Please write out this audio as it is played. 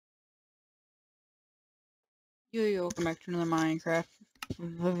Yo, welcome back to another Minecraft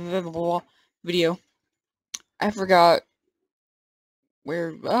video. I forgot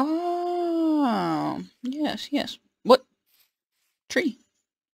where. Oh, yes. What? Tree.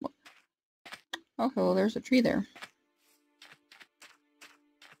 What? Okay, well, there's a tree there.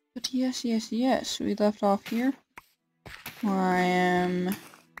 But yes. We left off here, where I am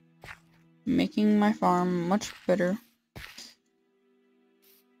making my farm much better.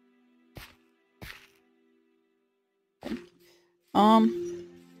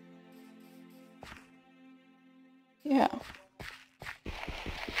 Yeah.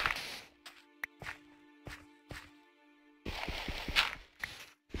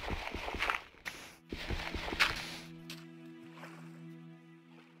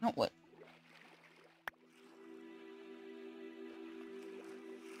 No, what?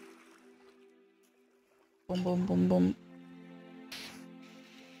 Boom.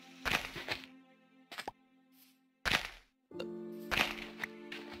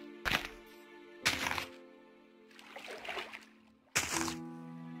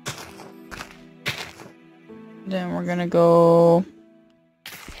 Then we're gonna go.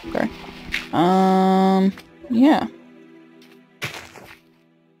 Okay. Yeah.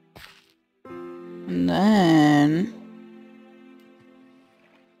 And then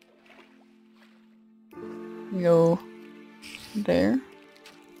we go there.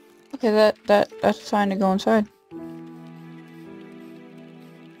 Okay, that's a sign to go inside.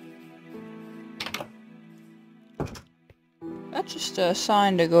 That's just a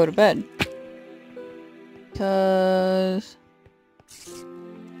sign to go to bed. Because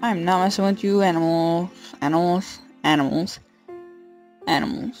I'm not messing with you animals.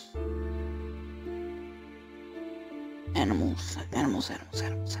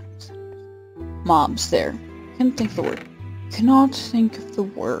 Mobs there. Can't think of the word. Cannot think of the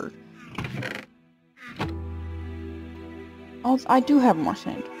word. Oh, I do have more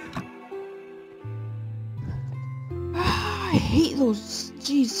sand. I hate those.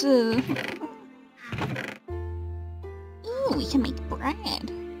 Jesus. Ooh, we can make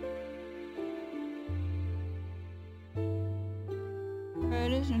bread.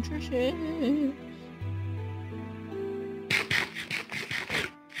 Bread is nutritious.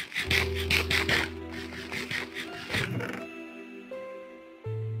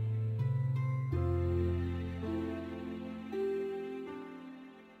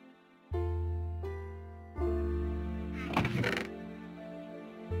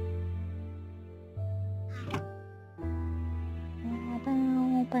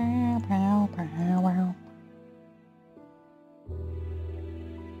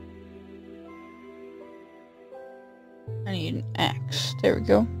 I need an axe. There we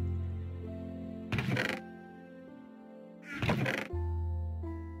go.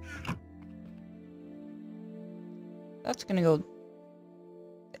 That's gonna go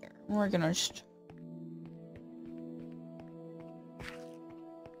there. We're gonna just...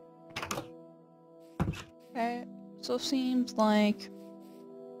 Okay, so seems like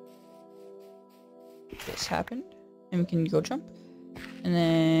this happened. And we can go jump. And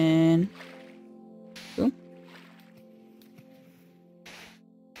then... boom.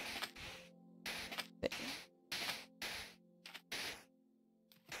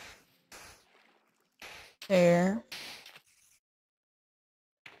 There.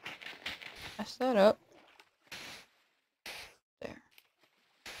 Mess that up. There.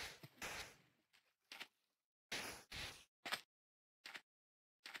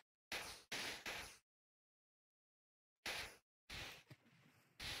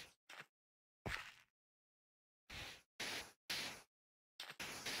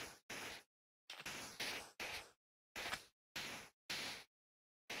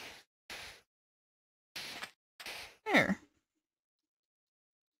 There.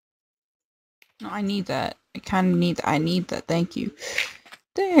 No, I need that. I kind of need that. I need that. Thank you.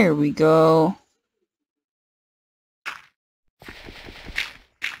 There we go.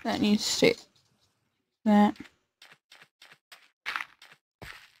 That needs to stay. That.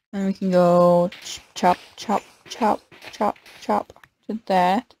 Then we can go chop to that.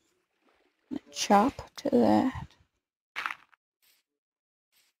 And chop to that.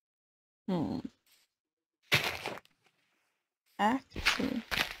 Actually,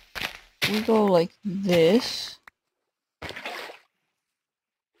 we go like this.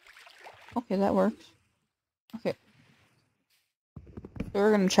 Okay, that works. Okay. So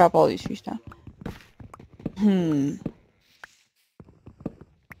we're gonna chop all these trees down.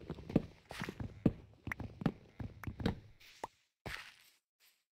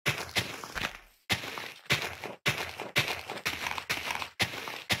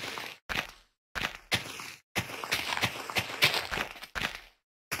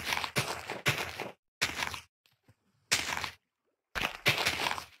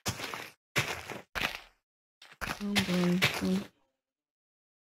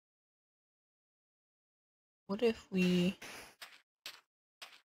 What if we...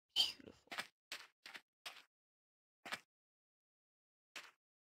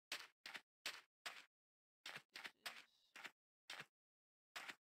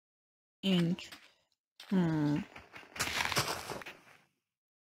 Beautiful.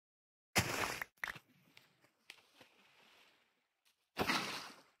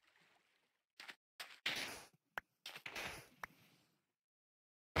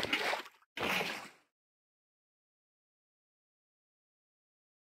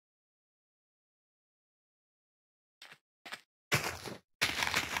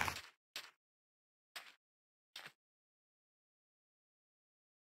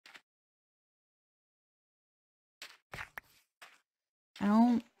 I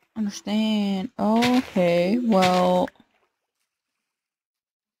don't understand. Okay, well...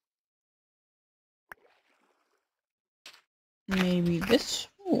 Maybe this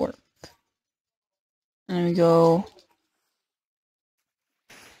will work. And then we go...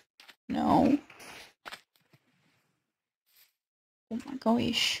 No. Oh my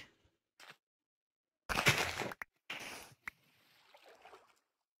gosh.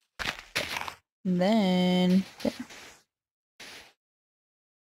 And then...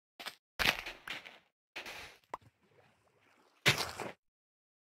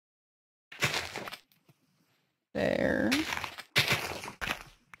 There.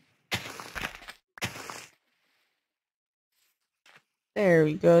 There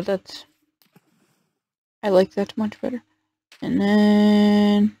we go, that's... I like that much better. And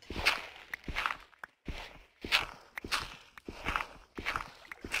then...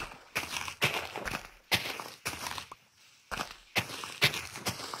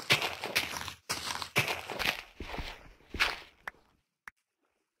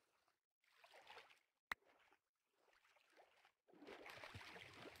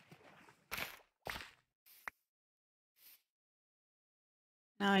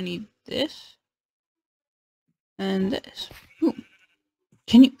 Now I need this. And this. Ooh.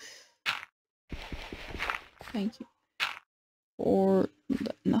 Can you... Thank you. For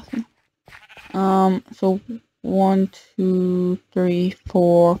nothing. So 1, 2, 3,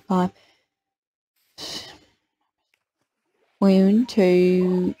 4, 5. 1,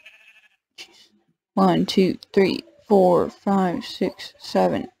 2, 1, 2, 3, 4, 5, 6,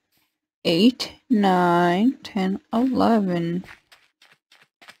 7, 8, 9, 10, 11.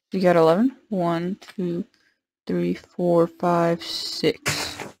 You got 11? 1, 2, 3, 4, 5,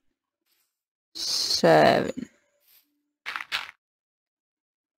 6, 7.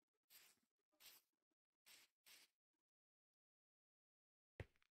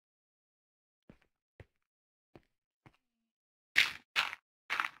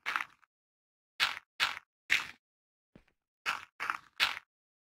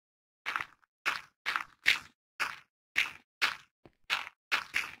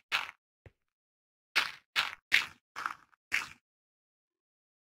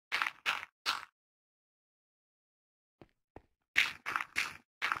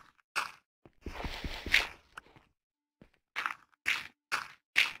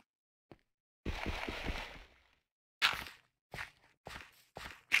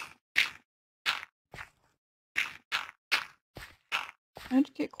 I had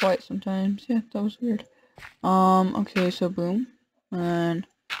to get quiet sometimes. Yeah, that was weird. Okay, so boom. And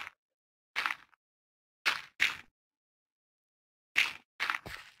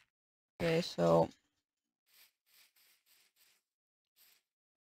okay, so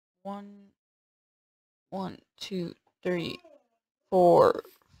 1, 2, 3, 4,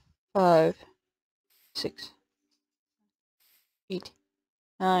 5, 6, 8,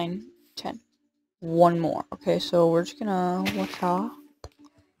 9, 10. One more. Okay, so we're just gonna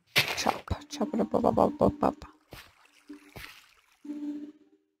chop it up.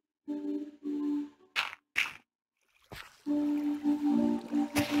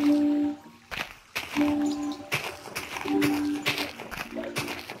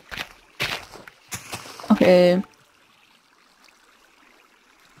 Okay.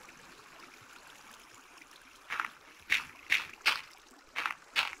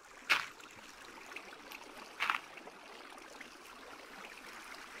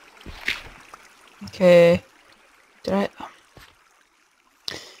 Okay. Did I?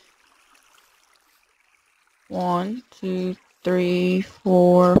 1, 2, 3,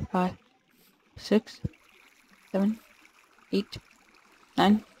 4, 5, 6, 7, 8,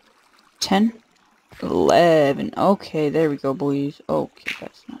 9, 10, 11. Okay, there we go, boys. Okay,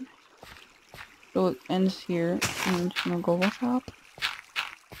 that's not nice. So it ends here. I'm just gonna go shop.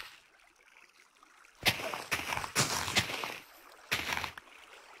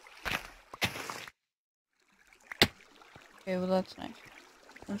 Okay, well that's nice.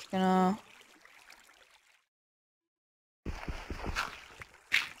 I'm just gonna...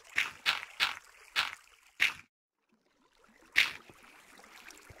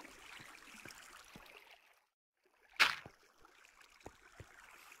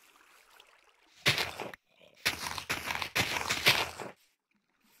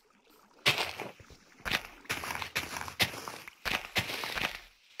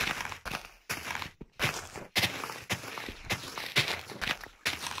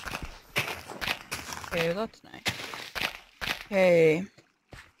 Okay, that's nice. Okay.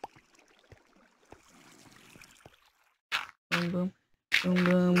 Boom, boom. Boom,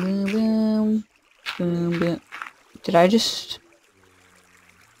 boom, boom, boom. Boom, boom. Did I just...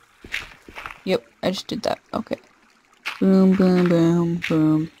 Yep, I just did that. Okay. Boom, boom, boom,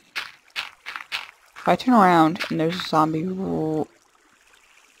 boom. If I turn around and there's a zombie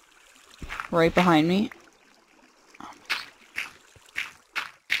right behind me...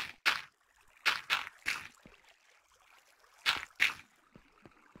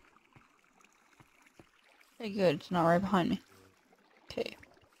 Okay, good. It's not right behind me. Okay.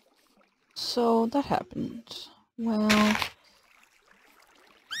 So, that happened. Well...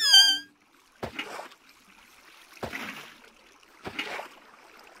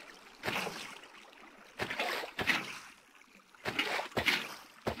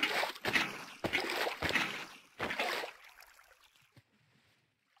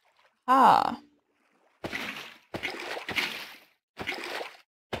 Ah.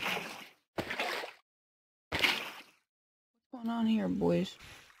 What's going on here, boys?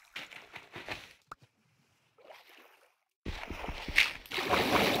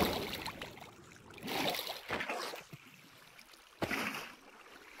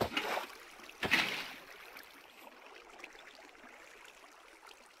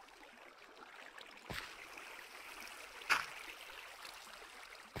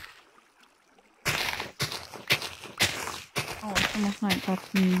 Oh, it's almost night.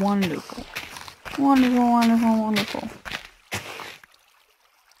 That's wonderful. Wonderful, wonderful, wonderful.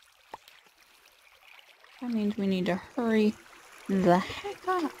 That means we need to hurry the heck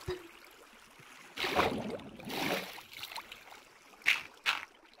up.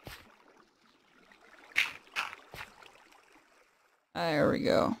 There we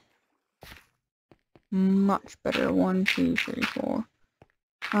go. Much better. 1, 2, 3, 4,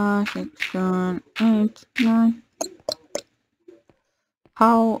 5, 6, 7, 8, 9.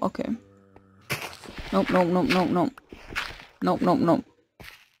 How? Okay. Nope, nope, nope, nope, nope. Nope, nope, nope.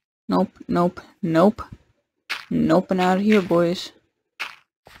 Nope, nope, nope. Nope and out of here, boys.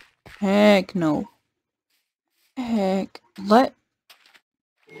 Heck no. Heck. I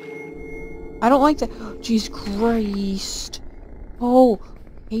don't like that. Jeez Christ. Oh,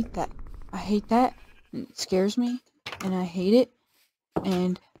 hate that. I hate that. It scares me. And I hate it.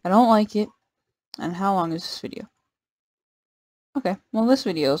 And I don't like it. And how long is this video? Okay, well this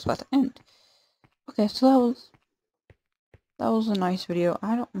video is about to end. Okay, so that was a nice video.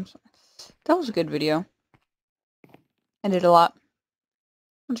 I'm sorry. That was a good video. I did a lot.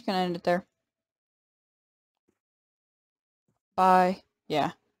 I'm just gonna end it there. Bye.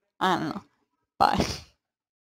 Yeah. I don't know. Bye.